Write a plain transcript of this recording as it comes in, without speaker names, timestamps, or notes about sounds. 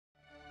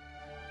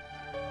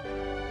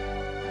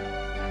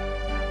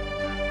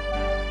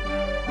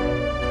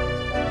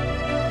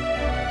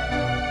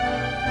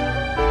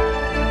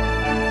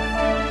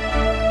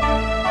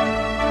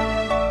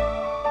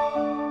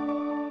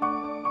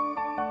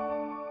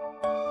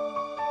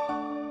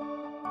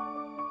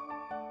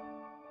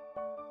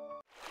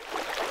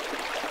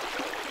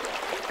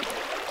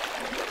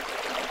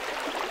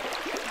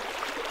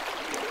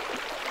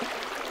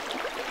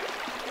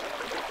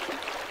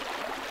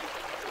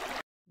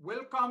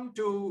Welcome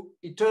to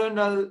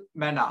Eternal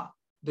Manna,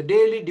 the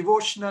daily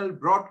devotional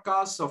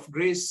broadcast of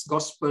Grace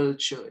Gospel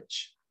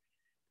Church.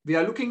 We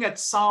are looking at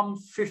Psalm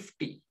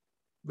 50,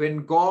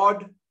 when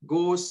God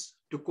goes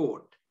to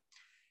court.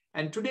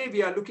 And today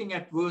we are looking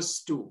at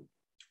verse 2.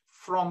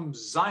 From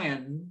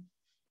Zion,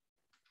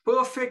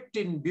 perfect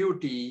in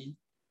beauty,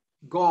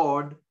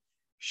 God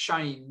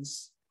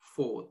shines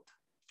forth.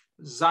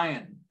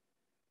 Zion,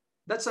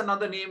 that's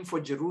another name for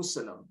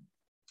Jerusalem.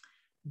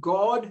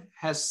 God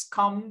has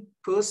come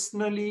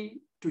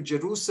personally to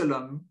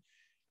Jerusalem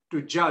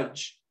to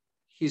judge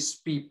his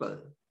people.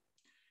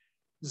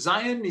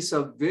 Zion is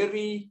a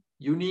very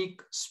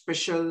unique,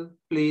 special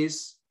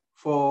place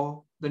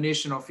for the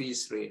nation of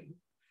Israel.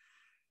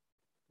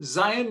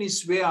 Zion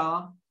is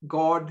where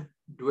God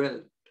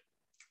dwelt,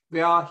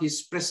 where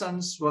his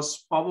presence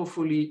was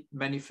powerfully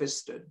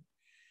manifested.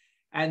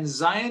 And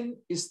Zion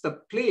is the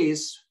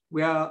place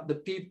where the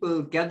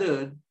people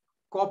gathered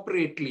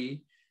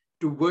corporately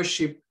to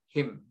worship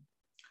him.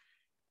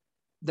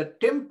 The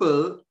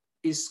temple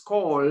is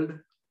called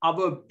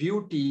our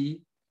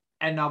beauty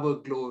and our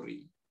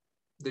glory.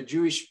 The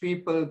Jewish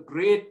people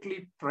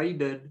greatly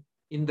prided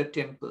in the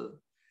temple,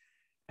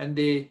 and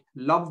they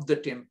loved the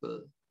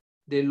temple.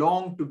 They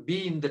longed to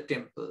be in the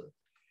temple.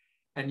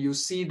 And you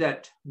see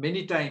that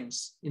many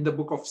times in the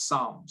book of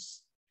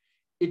Psalms.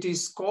 It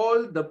is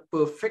called the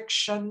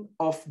perfection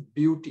of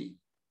beauty.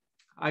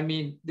 I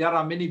mean, there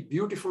are many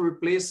beautiful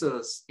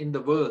places in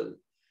the world.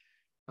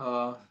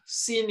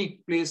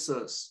 Scenic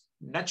places,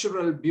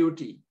 natural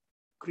beauty,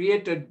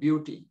 created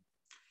beauty.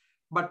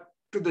 But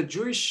to the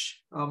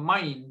Jewish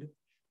mind,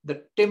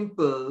 the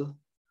temple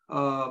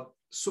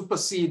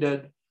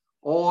superseded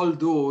all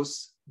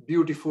those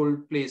beautiful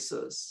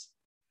places.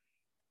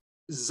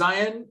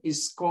 Zion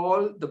is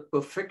called the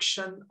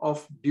perfection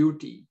of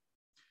beauty,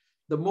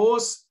 the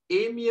most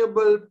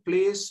amiable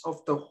place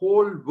of the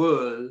whole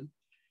world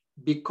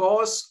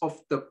because of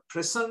the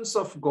presence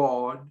of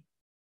God,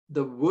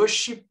 the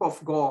worship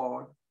of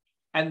God,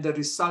 and the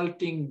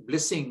resulting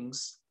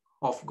blessings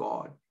of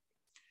God.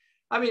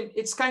 I mean,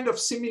 it's kind of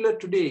similar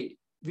today.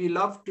 We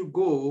love to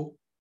go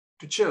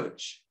to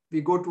church.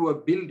 We go to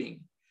a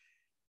building.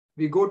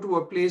 We go to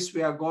a place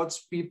where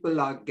God's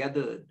people are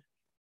gathered.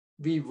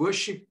 We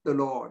worship the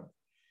Lord.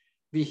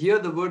 We hear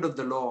the word of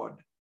the Lord.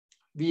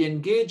 We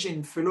engage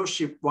in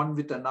fellowship one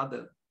with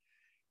another,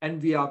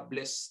 and we are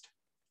blessed.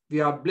 We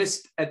are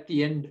blessed at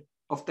the end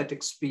of that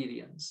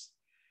experience.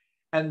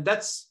 And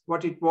that's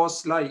what it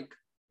was like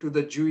to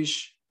the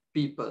Jewish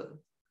people.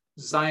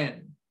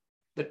 Zion,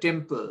 the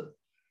temple,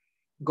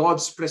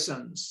 God's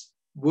presence,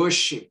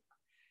 worship,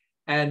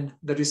 and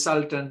the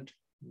resultant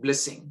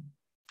blessing.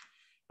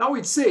 Now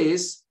it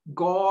says,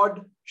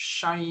 God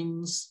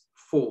shines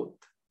forth.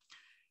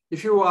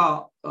 If you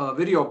are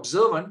very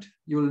observant,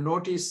 you will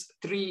notice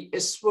three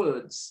S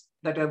words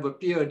that have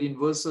appeared in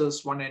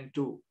verses 1 and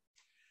 2.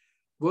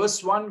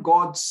 Verse 1,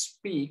 God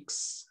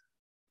speaks.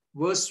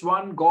 Verse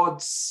 1,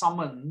 God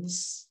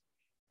summons.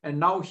 And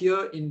now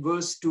here in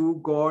verse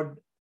 2, God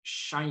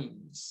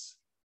shines.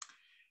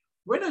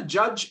 When a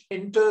judge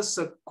enters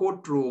a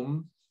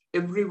courtroom,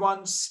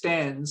 everyone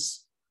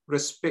stands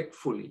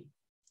respectfully.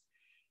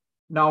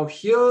 Now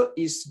here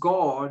is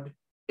God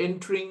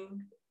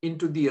entering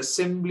into the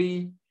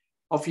assembly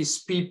of his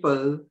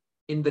people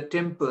in the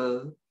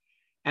temple,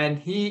 and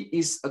he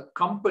is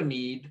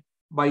accompanied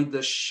by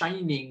the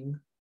shining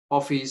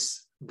of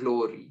his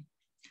glory.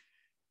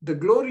 The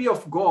glory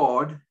of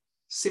God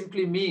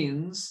simply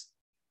means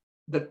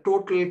the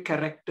total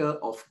character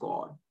of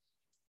God.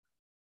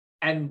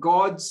 And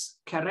God's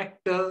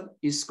character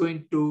is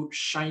going to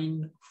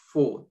shine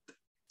forth.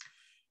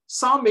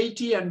 Psalm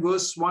 80 and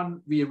verse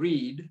 1, we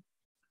read,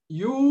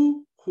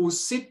 "You who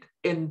sit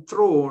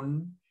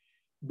enthroned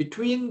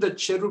between the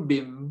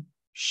cherubim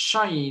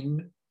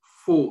shine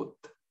forth."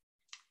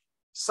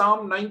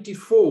 Psalm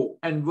 94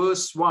 and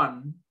verse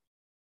 1,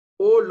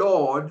 "O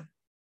Lord,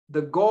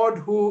 the God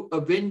who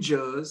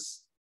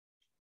avenges,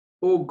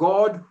 O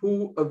God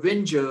who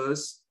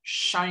avenges,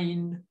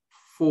 shine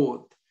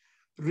forth."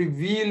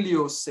 Reveal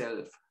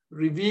yourself,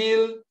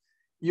 reveal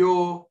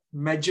your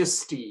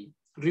majesty,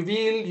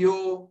 reveal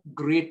your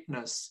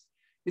greatness.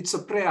 It's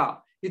a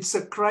prayer, it's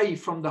a cry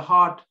from the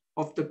heart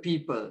of the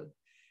people.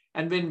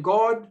 And when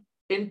God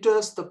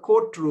enters the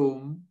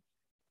courtroom,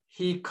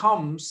 he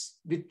comes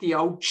with the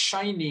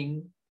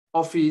outshining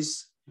of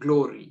his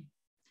glory.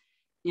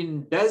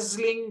 In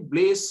dazzling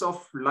blaze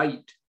of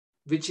light,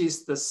 which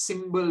is the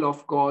symbol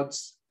of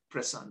God's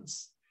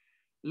presence.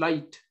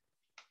 Light,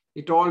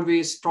 it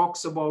always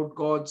talks about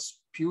God's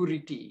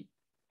purity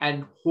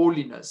and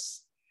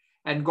holiness.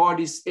 And God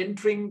is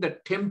entering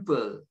the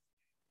temple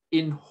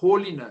in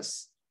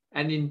holiness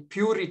and in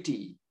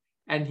purity,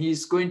 and he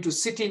is going to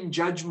sit in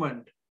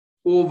judgment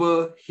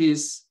over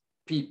his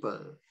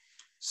people.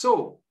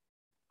 So,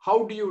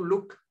 how do you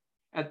look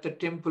at the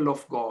temple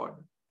of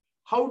God?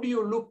 How do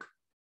you look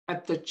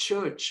at the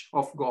church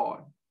of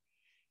God?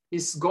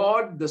 Is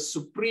God the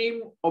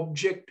supreme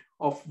object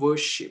of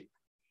worship?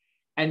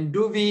 And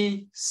do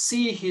we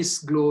see his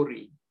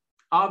glory?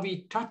 Are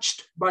we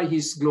touched by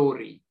his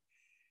glory?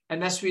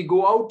 And as we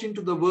go out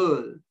into the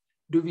world,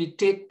 do we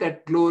take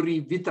that glory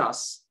with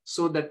us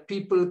so that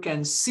people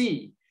can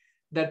see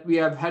that we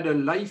have had a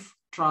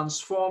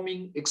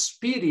life-transforming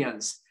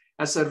experience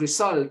as a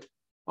result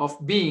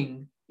of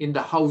being in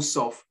the house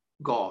of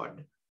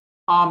God?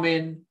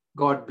 Amen.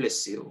 God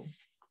bless you.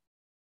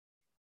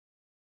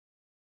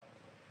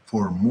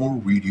 For more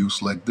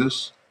videos like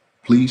this,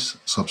 please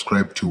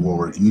subscribe to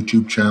our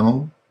YouTube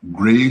channel,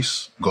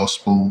 Grace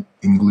Gospel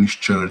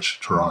English Church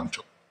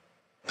Toronto.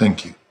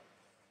 Thank you.